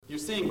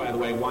seeing, by the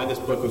way, why this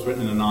book was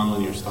written in a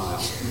nonlinear style.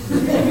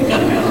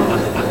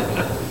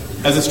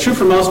 As it's true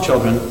for most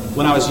children,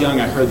 when I was young,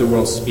 I heard the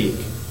world speak.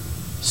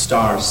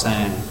 Stars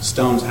sang,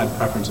 stones had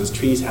preferences,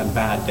 trees had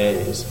bad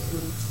days.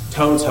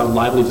 Toads held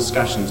lively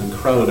discussions and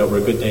crowed over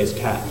a good day's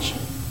catch.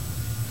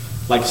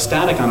 Like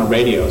static on a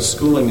radio,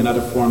 schooling and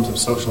other forms of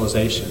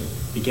socialization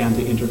began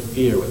to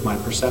interfere with my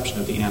perception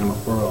of the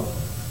animate world.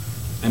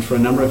 And for a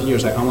number of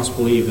years, I almost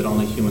believed that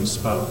only humans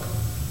spoke.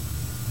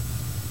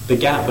 The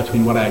gap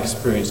between what I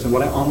experienced and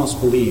what I almost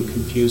believed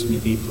confused me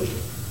deeply.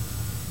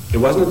 It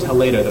wasn't until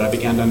later that I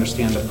began to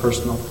understand the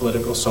personal,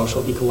 political,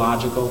 social,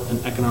 ecological,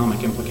 and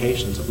economic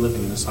implications of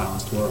living in a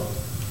silenced world.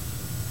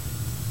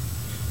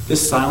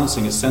 This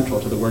silencing is central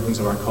to the workings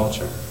of our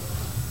culture.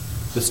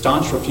 The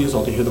staunch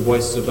refusal to hear the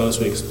voices of those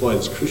we exploit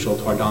is crucial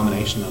to our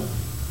domination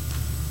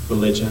of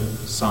religion,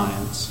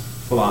 science,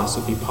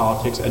 philosophy,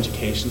 politics,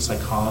 education,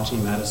 psychology,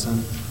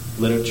 medicine,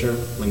 literature,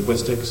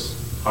 linguistics,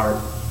 art,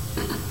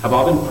 have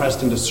all been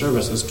pressed into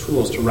service as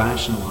tools to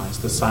rationalize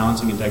the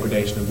silencing and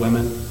degradation of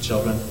women,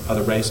 children,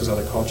 other races,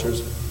 other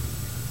cultures,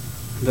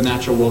 the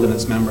natural world and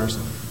its members,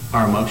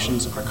 our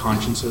emotions, our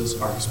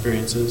consciences, our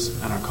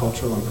experiences, and our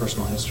cultural and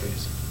personal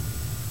histories.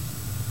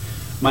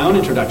 My own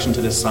introduction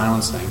to this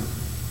silencing,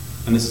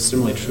 and this is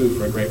similarly true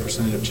for a great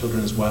percentage of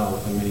children as well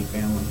within many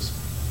families,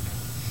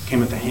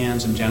 came at the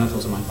hands and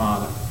genitals of my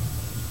father,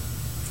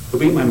 who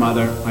beat my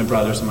mother, my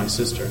brothers, and my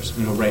sisters,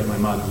 and who raped my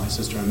mother, my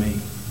sister, and me.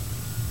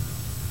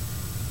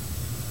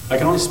 I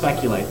can only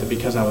speculate that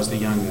because I was the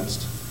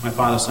youngest, my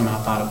father somehow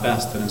thought it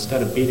best that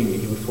instead of beating me,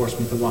 he would force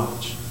me to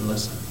watch and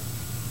listen.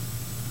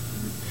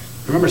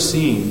 I remember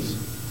scenes,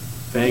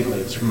 vaguely,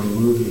 it's from a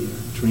movie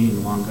or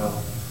dream long ago,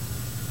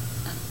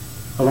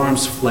 of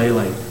arms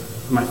flailing,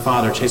 and my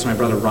father chasing my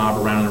brother Rob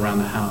around and around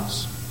the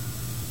house.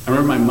 I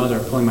remember my mother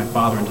pulling my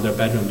father into their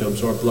bedroom to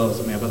absorb blows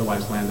that may have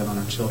otherwise landed on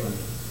our children.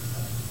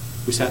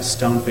 We sat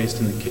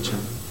stone-faced in the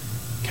kitchen,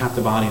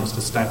 captive audience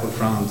to stifled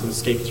groans that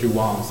escaped through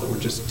walls that were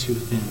just too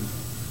thin.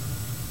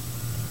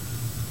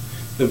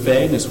 The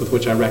vagueness with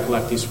which I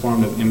recollect these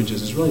formative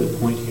images is really the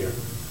point here,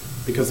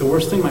 because the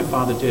worst thing my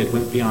father did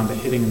went beyond the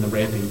hitting and the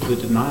raping to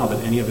the denial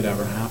that any of it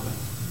ever happened.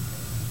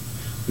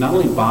 Not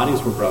only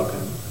bodies were broken,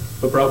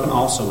 but broken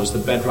also was the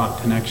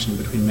bedrock connection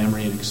between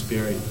memory and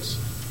experience,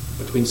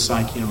 between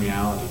psyche and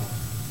reality.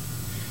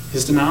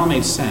 His denial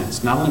made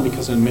sense, not only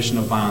because an admission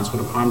of violence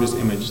would have harmed his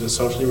image as a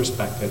socially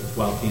respected,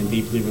 wealthy, and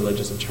deeply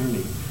religious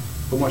attorney,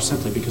 but more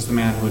simply because the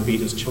man who would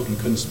beat his children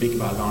couldn't speak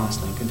about it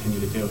honestly and continue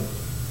to do it.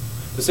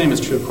 The same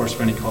is true, of course,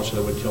 for any culture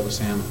that would kill the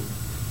salmon.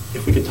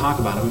 If we could talk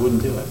about it, we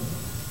wouldn't do it.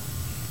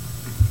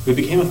 We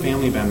became a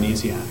family of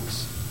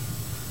amnesiacs.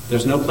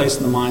 There's no place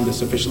in the mind that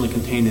sufficiently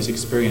contained these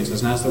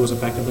experiences, and as there was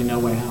effectively no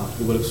way out,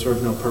 it would have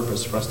served no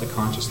purpose for us to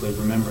consciously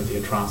remember the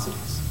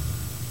atrocities.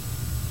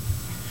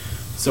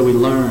 So we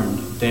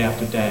learned, day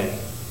after day,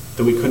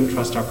 that we couldn't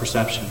trust our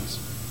perceptions,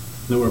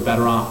 that we were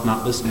better off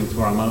not listening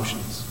to our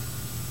emotions.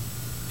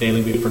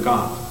 Daily we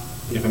forgot.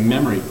 If a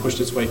memory pushed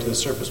its way to the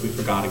surface, we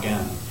forgot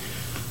again.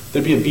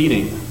 There'd be a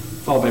beating,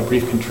 followed by a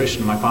brief contrition,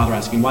 and my father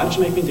asking, "Why did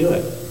you make me do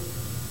it?"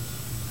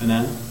 And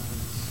then,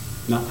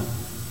 nothing,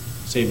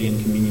 save the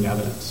inconvenient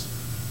evidence.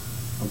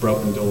 A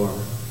broken door,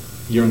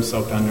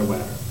 urine-soaked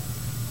underwear,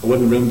 a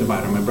wooden room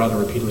divider my brother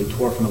repeatedly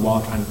tore from the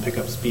wall trying to pick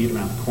up speed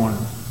around the corner.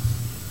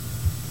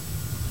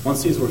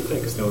 Once these were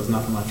fixed, there was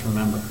nothing left to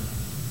remember,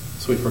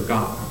 so we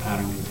forgot the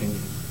pattern continued.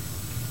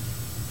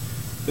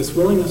 This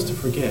willingness to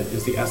forget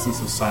is the essence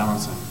of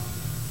silencing.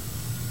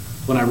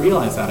 When I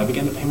realized that, I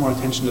began to pay more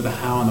attention to the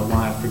how and the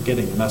why of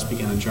forgetting, and thus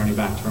began a journey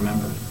back to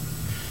remembering.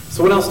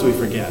 So what else do we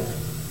forget?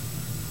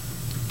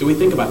 Do we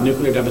think about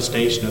nuclear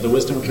devastation or the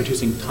wisdom of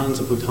producing tons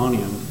of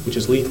plutonium, which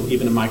is lethal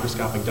even in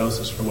microscopic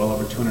doses for well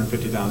over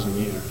 250,000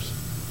 years?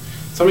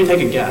 Somebody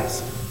take a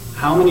guess.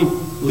 How many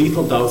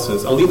lethal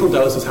doses? A lethal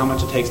dose is how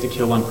much it takes to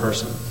kill one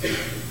person.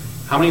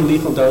 How many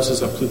lethal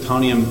doses of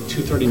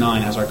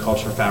plutonium-239 has our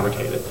culture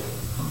fabricated?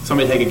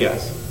 Somebody take a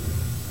guess.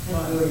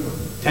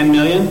 10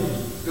 million?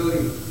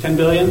 10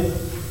 billion?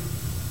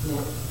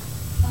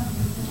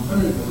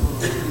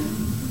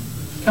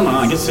 Come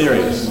on, get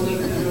serious.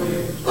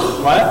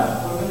 What?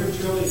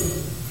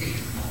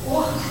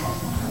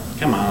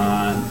 Come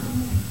on.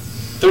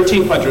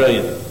 13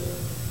 quadrillion.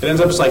 It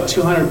ends up as like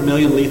 200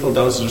 million lethal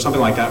doses or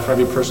something like that for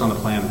every person on the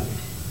planet.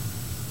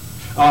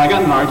 Oh, I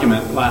got in an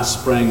argument last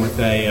spring with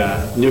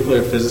a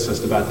nuclear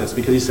physicist about this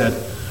because he said,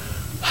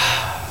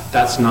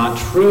 "That's not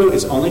true.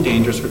 It's only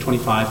dangerous for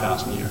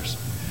 25,000 years.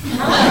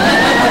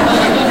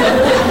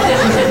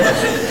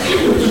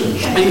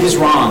 He's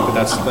wrong, but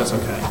that's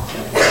okay.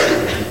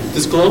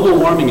 Does global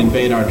warming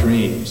invade our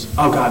dreams?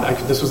 Oh God,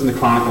 this was in the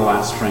Chronicle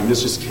last spring.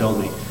 This just killed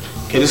me.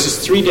 Okay, this is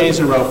 3 days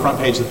in a row, front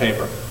page of the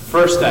paper.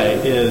 First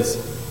day is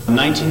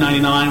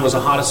 1999 was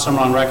the hottest summer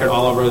on record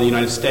all over the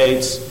United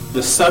States.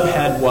 The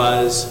subhead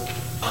was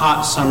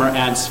hot summer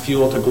adds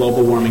fuel to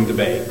global warming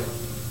debate.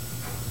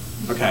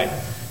 Okay,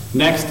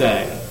 next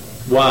day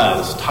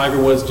was Tiger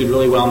Woods did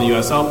really well in the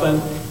U.S.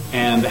 Open,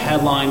 and the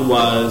headline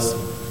was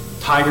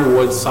Tiger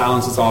Woods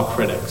silences all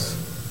critics.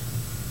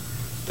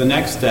 The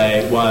next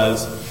day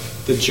was,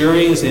 the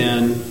jury is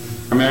in,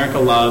 America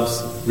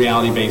loves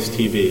reality-based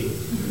TV.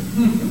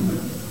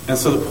 And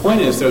so the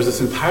point is, there was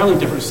this entirely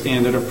different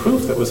standard of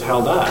proof that was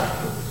held up.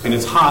 And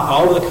it's hot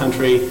all over the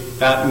country.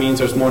 That means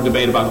there's more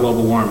debate about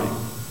global warming.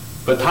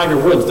 But Tiger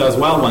Woods does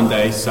well one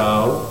day,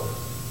 so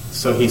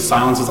he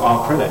silences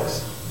all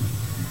critics.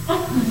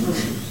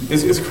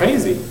 It's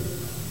crazy.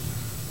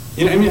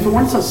 You know, I mean, if it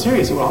weren't so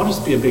serious, it would all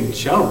just be a big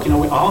joke. You know,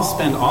 we all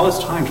spend all this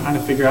time trying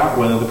to figure out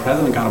whether the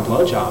president got a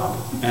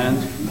blowjob. And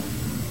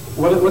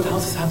what the hell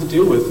does this have to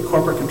do with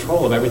corporate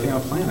control of everything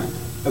on the planet?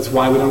 That's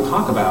why we don't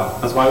talk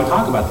about. That's why we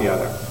talk about the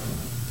other.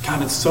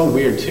 God, it's so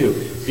weird, too,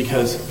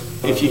 because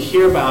if you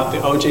hear about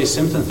the O.J.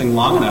 Simpson thing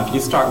long enough, you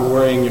start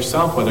worrying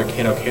yourself whether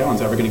Kato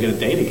Kaelin's ever going to get a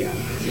date again.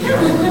 You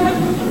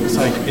know? It's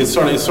like, it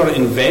sort of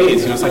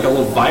invades, you know, it's like a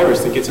little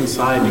virus that gets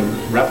inside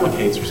and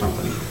replicates or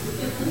something.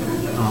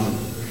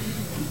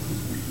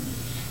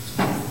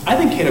 I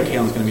think Kato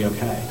Kaelin's going to be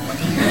okay.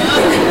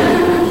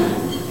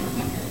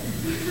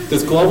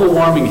 Does global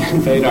warming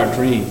invade our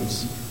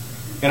dreams?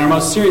 In our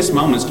most serious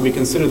moments, do we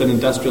consider that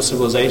industrial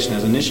civilization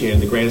has initiated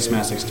the greatest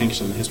mass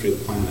extinction in the history of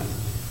the planet?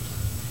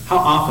 How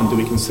often do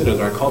we consider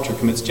that our culture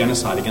commits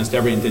genocide against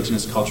every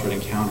indigenous culture it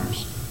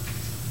encounters?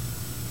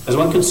 As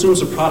one consumes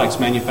the products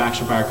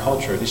manufactured by our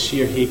culture, is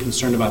she or he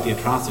concerned about the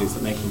atrocities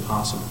that make them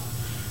possible?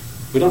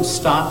 We don't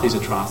stop these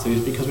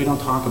atrocities because we don't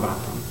talk about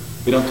them.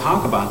 We don't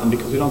talk about them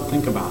because we don't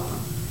think about them.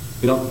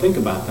 We don't think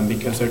about them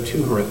because they're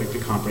too horrific to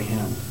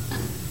comprehend.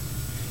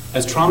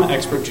 As trauma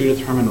expert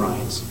Judith Herman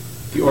writes,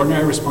 the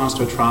ordinary response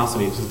to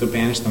atrocities is to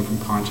banish them from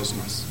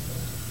consciousness.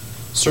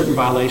 Certain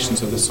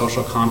violations of the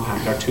social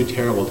compact are too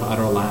terrible to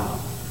utter aloud.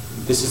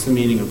 This is the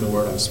meaning of the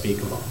word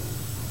unspeakable.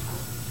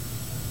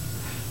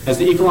 As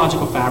the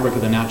ecological fabric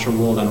of the natural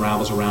world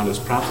unravels around us,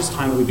 perhaps it's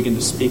time that we begin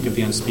to speak of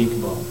the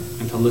unspeakable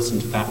and to listen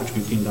to that which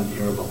we've deemed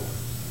unhearable.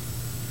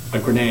 A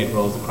grenade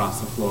rolls across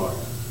the floor.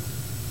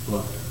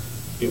 Look,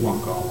 it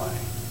won't go away.